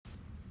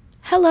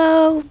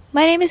Hello,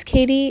 my name is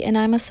Katie and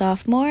I'm a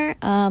sophomore.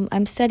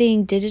 I'm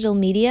studying digital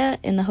media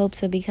in the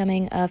hopes of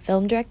becoming a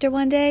film director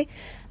one day.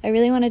 I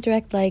really want to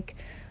direct like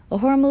a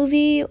horror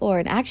movie or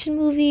an action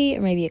movie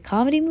or maybe a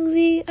comedy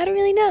movie. I don't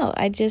really know.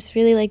 I just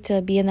really like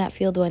to be in that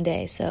field one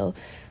day. So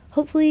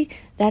hopefully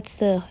that's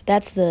the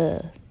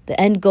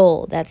end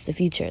goal. That's the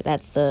future.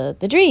 That's the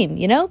dream,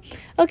 you know?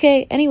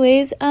 Okay,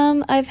 anyways,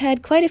 I've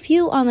had quite a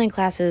few online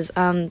classes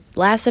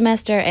last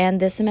semester and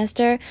this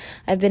semester.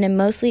 I've been in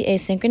mostly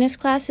asynchronous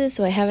classes,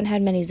 so I haven't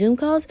had many Zoom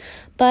calls,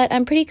 but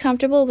I'm pretty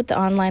comfortable with the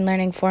online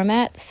learning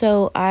format,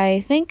 so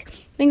I think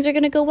things are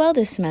going to go well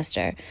this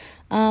semester.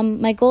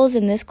 My goals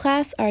in this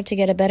class are to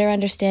get a better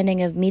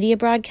understanding of media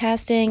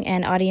broadcasting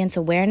and audience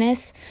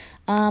awareness.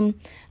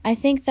 I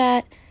think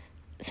that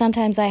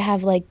sometimes I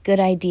have like good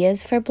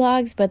ideas for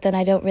blogs, but then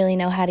I don't really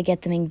know how to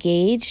get them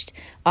engaged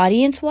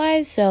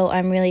audience-wise, so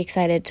I'm really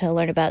excited to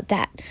learn about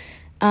that.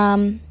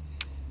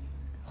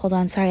 Hold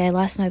on, sorry, I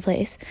lost my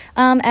place.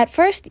 At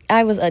first,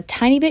 I was a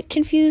tiny bit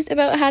confused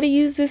about how to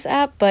use this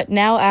app, but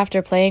now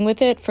after playing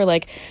with it for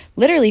like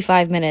literally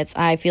 5 minutes,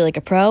 I feel like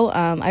a pro.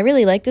 I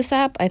really like this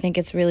app. I think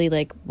it's really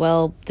like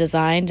well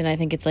designed, and I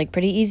think it's like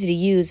pretty easy to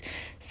use.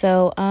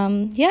 So,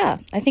 yeah,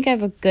 I think I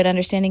have a good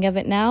understanding of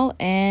it now,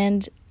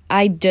 and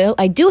I do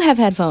have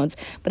headphones,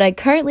 but I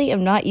currently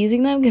am not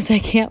using them because I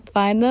can't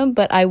find them,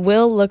 but I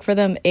will look for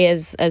them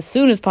as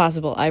soon as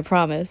possible, I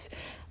promise.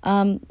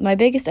 My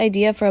biggest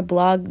idea for a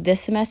blog this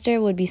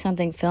semester would be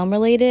something film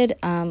related.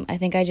 I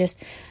think I just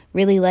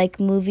really like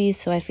movies,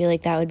 so I feel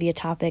like that would be a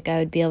topic I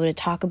would be able to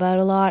talk about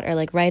a lot or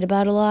like write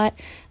about a lot.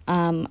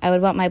 I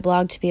would want my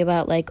blog to be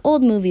about like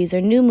old movies or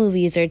new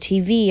movies or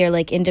TV or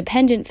like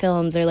independent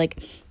films or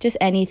like just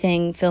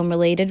anything film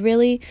related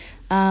really.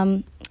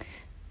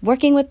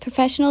 Working with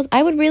professionals,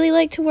 I would really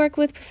like to work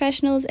with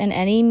professionals in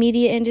any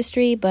media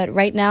industry, but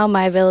right now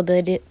my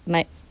availability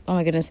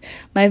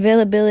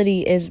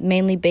is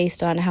mainly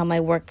based on how my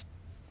work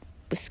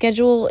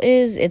schedule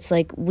is. It's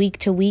like week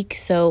to week,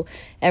 so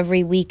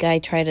every week I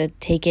try to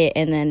take it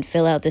and then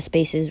fill out the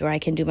spaces where I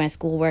can do my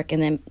schoolwork,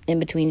 and then in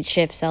between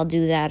shifts I'll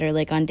do that, or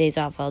like on days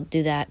off I'll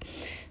do that.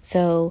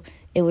 So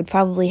it would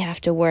probably have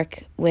to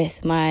work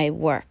with my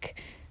work.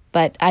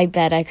 But I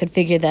bet I could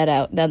figure that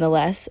out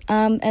nonetheless.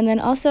 And then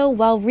also,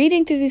 while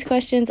reading through these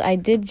questions, I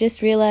did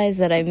just realize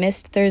that I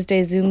missed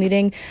Thursday's Zoom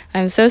meeting.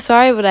 I'm so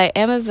sorry, but I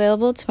am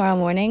available tomorrow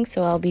morning,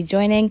 so I'll be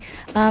joining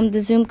the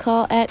Zoom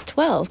call at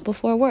 12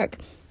 before work.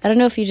 I don't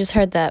know if you just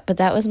heard that, but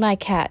that was my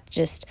cat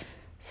just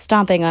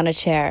stomping on a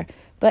chair.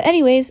 But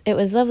anyways, it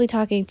was lovely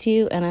talking to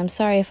you, and I'm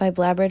sorry if I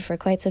blabbered for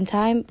quite some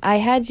time. I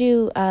had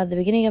you the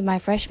beginning of my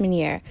freshman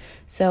year,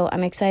 so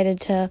I'm excited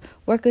to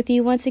work with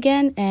you once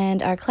again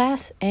and our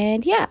class,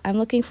 and yeah, I'm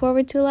looking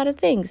forward to a lot of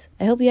things.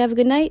 I hope you have a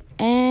good night,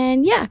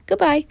 and yeah,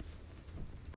 goodbye.